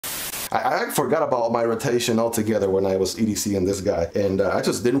I forgot about my rotation altogether when I was EDCing this guy, and I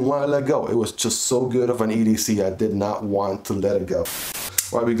just didn't want to let go. It was just so good of an EDC, I did not want to let it go.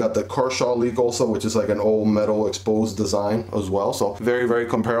 Right, we got the Kershaw Leek also, which is like an old metal exposed design as well. So very, very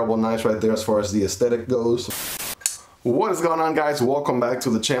comparable knives right there as far as the aesthetic goes. What is going on, guys? Welcome back to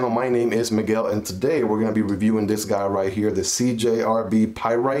the channel. My name is Miguel, and today we're going to be reviewing this guy right here, the CJRB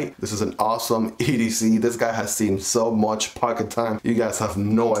Pyrite. This is an awesome EDC. This guy has seen so much pocket time. You guys have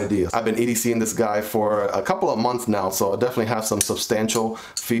no idea. I've been EDCing this guy for a couple of months now, so I definitely have some substantial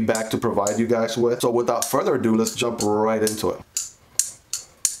feedback to provide you guys with. So without further ado, let's jump right into it.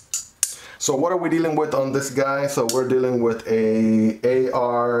 So what are we dealing with on this guy? So we're dealing with a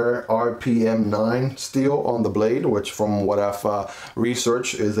AR-RPM9 steel on the blade, which from what I've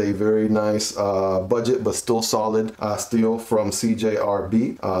researched is a very nice budget but still solid steel from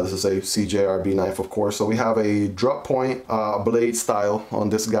CJRB. This is a CJRB knife, of course. So we have a drop point blade style on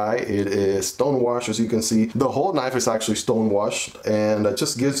this guy. It is stone washed, as you can see. The whole knife is actually stone washed, and it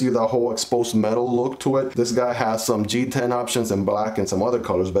just gives you the whole exposed metal look to it. This guy has some G10 options in black and some other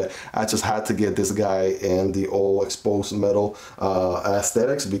colors, but I just had to get this guy in the old exposed metal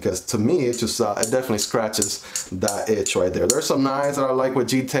aesthetics, because to me it just it definitely scratches that itch right there. There's some knives that I like with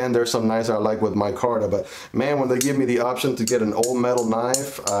G10, there's some knives that I like with micarta, but man, when they give me the option to get an old metal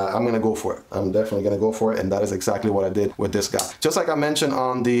knife, I'm gonna go for it. I'm definitely gonna go for it, and that is exactly what I did with this guy. Just like I mentioned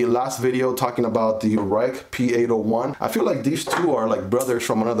on the last video talking about the RUIKE P801, I feel like these two are like brothers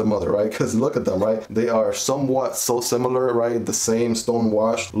from another mother, right? Because look at them, right? They are somewhat so similar, right? The same stone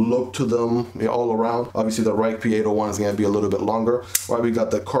wash look to them all around. Obviously the RUIKE P801 is going to be a little bit longer. Right, we got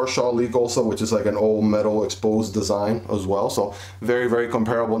the Kershaw Leek also, which is like an old metal exposed design as well. So very, very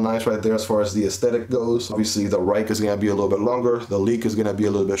comparable knives right there as far as the aesthetic goes. Obviously the RUIKE is going to be a little bit longer. The Leek is going to be a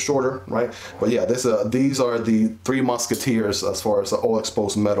little bit shorter, right? But yeah, these are the three musketeers as far as the all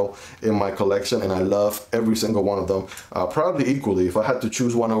exposed metal in my collection, and I love every single one of them. Probably equally. If I had to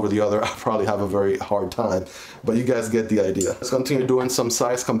choose one over the other, I'd probably have a very hard time. But you guys get the idea. Let's continue doing some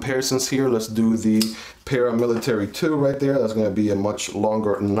size comparisons here. Let's do the Paramilitary 2 right there. That's going to be a much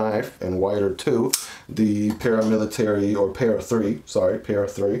longer knife and wider too. The Paramilitary, or Para 3, sorry, Para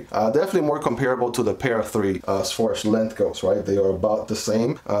 3. Definitely more comparable to the Para 3 as far as length goes, right? They are about the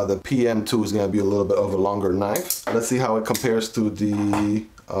same. The PM2 is going to be a little bit of a longer knife. Let's see how it compares to the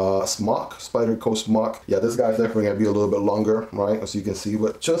Smock, Spyderco Smock. Yeah, this guy's definitely gonna be a little bit longer, right? As you can see,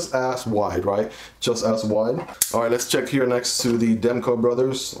 but just as wide, right? Just as wide. All right, let's check here next to the Demko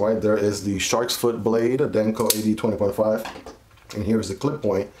brothers, right? There is the Shark's Foot blade, a Demko AD 20.5, and here's the clip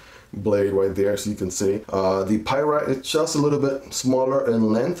point blade right there, so you can see the Pyrite is just a little bit smaller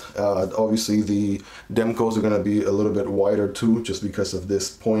in length. Obviously the Demkos are going to be a little bit wider too, just because of this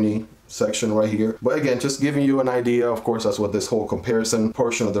pointy section right here. But again, just giving you an idea. Of course, that's what this whole comparison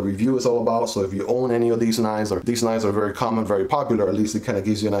portion of the review is all about. So if you own any of these knives, or these knives are very common, very popular, at least it kind of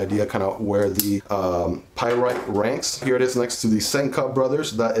gives you an idea kind of where the Pyrite ranks. Here it is next to the SENCUT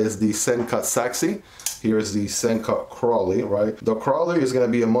brothers. That is the SENCUT Sachse. Here is the SENCUT Crowley, right? The Crowley is going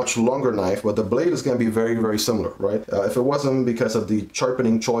to be a much longer knife, but the blade is going to be very, very similar, right? If it wasn't because of the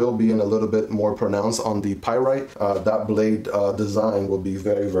sharpening choil being a little bit more pronounced on the Pyrite, that blade design will be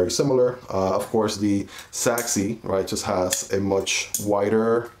very, very similar. Of course, the Sachse, right, just has a much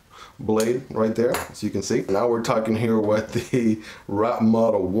wider blade right there, as you can see. Now we're talking here with the RAP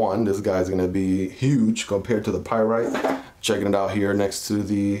Model 1. This guy's going to be huge compared to the Pyrite. Checking it out here next to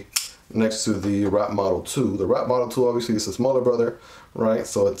the RAP Model 2. The RAP Model 2 obviously is a smaller brother, right?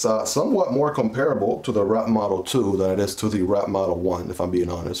 So it's somewhat more comparable to the RAP Model 2 than it is to the RAP Model 1, if I'm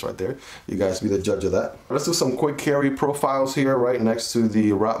being honest right there. You guys be the judge of that. Let's do some quick carry profiles here, right next to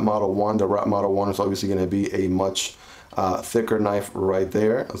the RAP Model 1. The RAP Model 1 is obviously going to be a much thicker knife right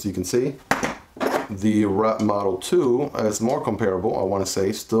there, as you can see. The RAP Model 2 is more comparable, I want to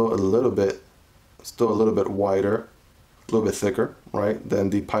say, still a little bit wider, a little bit thicker, right,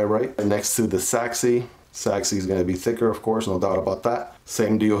 than the Pyrite. And next to the Sachse. Sachse is going to be thicker, of course, no doubt about that.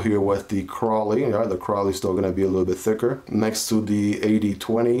 Same deal here with the Crowley. Right? The Crowley is still going to be a little bit thicker. Next to the AD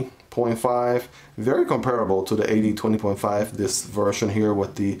 20.5, very comparable to the AD 20.5, this version here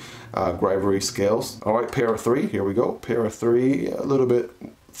with the Grivery scales. All right, Para 3, here we go. Para 3, a little bit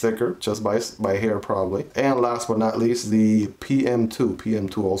thicker, just by hair probably. And last but not least, the PM2.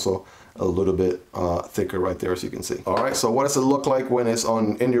 PM2 also a little bit thicker right there, as you can see. All right, so what does it look like when it's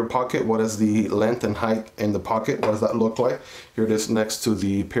in your pocket? What is the length and height in the pocket? What does that look like? Here it is next to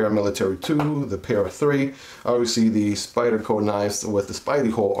the Paramilitary 2, the Para 3. Obviously the Spyderco knives with the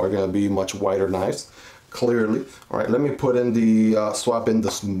Spidey hole are going to be much wider knives, clearly. All right, let me put in the swap in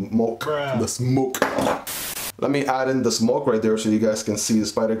the smoke. The smoke. Let me add in the smoke right there so you guys can see the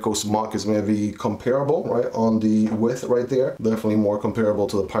Spyderco smoke is maybe comparable, right, on the width right there. Definitely more comparable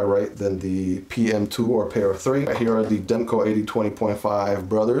to the Pyrite than the PM2 or Para 3. Right, here are the Demko AD 20.5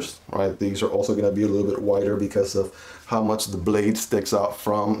 brothers, right? These are also going to be a little bit wider because of how much the blade sticks out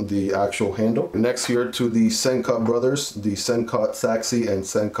from the actual handle. Next here to the SENCUT brothers, the SENCUT Sachse and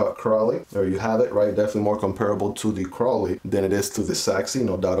SENCUT Crowley. There you have it, right? Definitely more comparable to the Crowley than it is to the Sachse,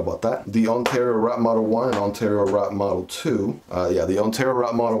 no doubt about that. The Ontario Wrap Model 1 and Ontario Wrap Model 2. Yeah, the Ontario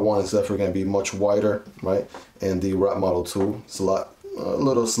Wrap Model 1 is definitely going to be much wider, right? And the Wrap Model 2 is a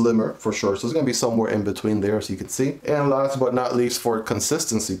little slimmer for sure. So it's going to be somewhere in between there, as you can see. And last but not least, for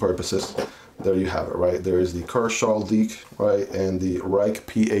consistency purposes, there you have it, right? There is the Kershaw Leek, right, and the RUIKE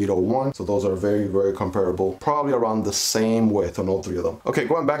P801. So those are very, very comparable, probably around the same width on all three of them. Okay,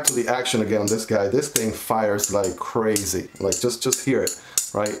 going back to the action again on this guy, this thing fires like crazy. Like just hear it,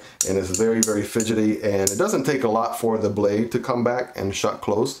 right? And it's very, very fidgety, and it doesn't take a lot for the blade to come back and shut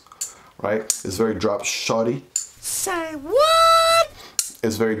closed, right? It's very drop shotty. Say what?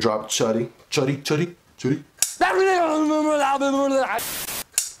 It's very drop chuddy.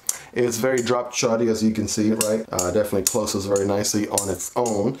 It's very drop chuddy, as you can see, right? Definitely closes very nicely on its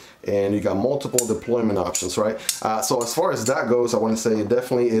own, and you got multiple deployment options, right? So as far as that goes, I want to say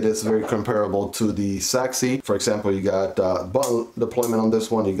definitely it is very comparable to the Sachse. For example, you got button deployment on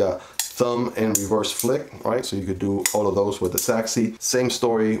this one, you got thumb and reverse flick, right? So you could do all of those with the Sachse. Same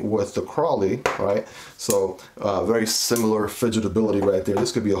story with the Crowley, right? So very similar fidgetability right there.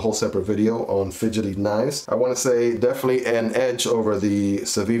 This could be a whole separate video on fidgety knives. I want to say definitely an edge over the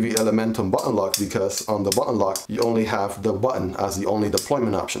Civivi Elementum button lock, because on the button lock you only have the button as the only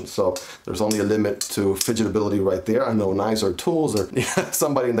deployment option. So there's only a limit to fidgetability right there. I know knives are tools, or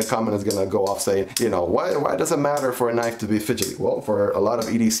somebody in the comment is gonna go off saying, you know, why does it matter for a knife to be fidgety? Well, for a lot of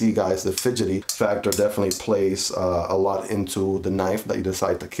EDC guys, the fidgety factor definitely plays a lot into the knife that you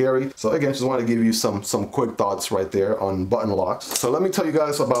decide to carry. So again, just want to give you some quick thoughts right there on button locks. So let me tell you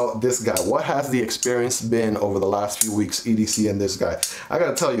guys about this guy. What has the experience been over the last few weeks EDC and this guy? I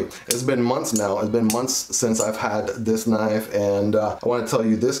gotta tell you, it's been months now. It's been months since I've had this knife, and I want to tell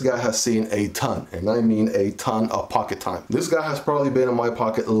you, this guy has seen a ton, and I mean a ton of pocket time. This guy has probably been in my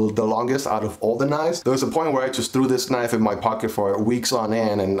pocket the longest out of all the knives. There was a point where I just threw this knife in my pocket for weeks on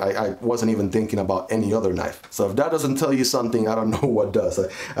end, and I wasn't even thinking about any other knife. So if that doesn't tell you something, I don't know what does.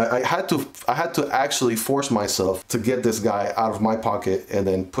 I had to actually force myself to get this guy out of my pocket and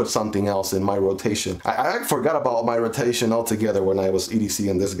then put something else in my rotation. I forgot about my rotation altogether when I was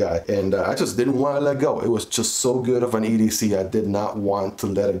EDCing this guy, and I just didn't want to let go. It was just so good of an EDC, I did not want to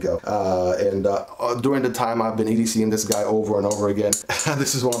let it go. During the time I've been EDCing this guy over and over again,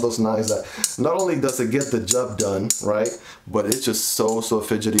 this is one of those knives that not only does it get the job done, right, but it's just so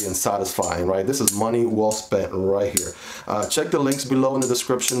fidgety and satisfying, right? This is money well spent right here. Check the links below in the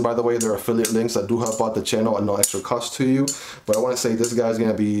description. By the way, there are affiliate links that do help out the channel at no extra cost to you. But I want to say this guy's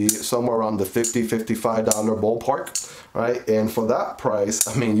going to be somewhere around the $50–$55 ballpark, right? And for that price,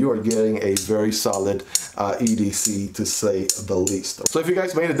 I mean, you are getting a very solid EDC, to say the least. So if you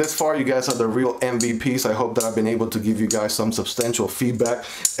guys made it this far, you guys are the real MVPs. I hope that I've been able to give you guys some substantial feedback.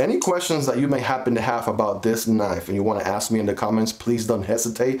 Any questions that you may happen to have about this knife and you want to ask me in the comments, please don't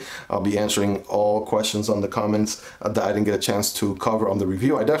hesitate. I'll be answering all questions on the comments that I didn't get a chance to cover on the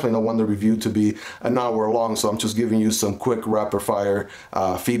review. I definitely don't want the review to be an hour long, so I'm just giving you some quick rapid fire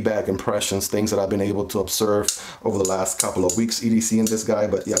feedback, impressions, things that I've been able to observe over the last couple of weeks EDCing this guy.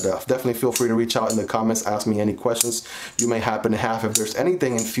 But yeah, definitely feel free to reach out in the comments, ask me any questions you may happen to have. If there's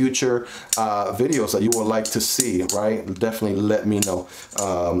anything in future videos that you would like to see, right, definitely let me know.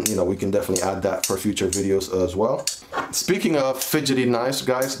 You know, we can definitely add that for future videos as well. Speaking of fidgety knives,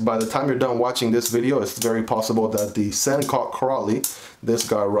 guys, by the time you're done watching this video, it's very possible that the SENCUT Crowley, this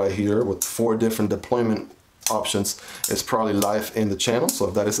guy right here with 4 different deployment options, is probably live in the channel. So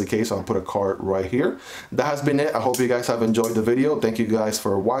if that is the case, I'll put a card right here. That has been it. I hope you guys have enjoyed the video. Thank you guys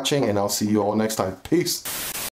for watching, and I'll see you all next time. Peace.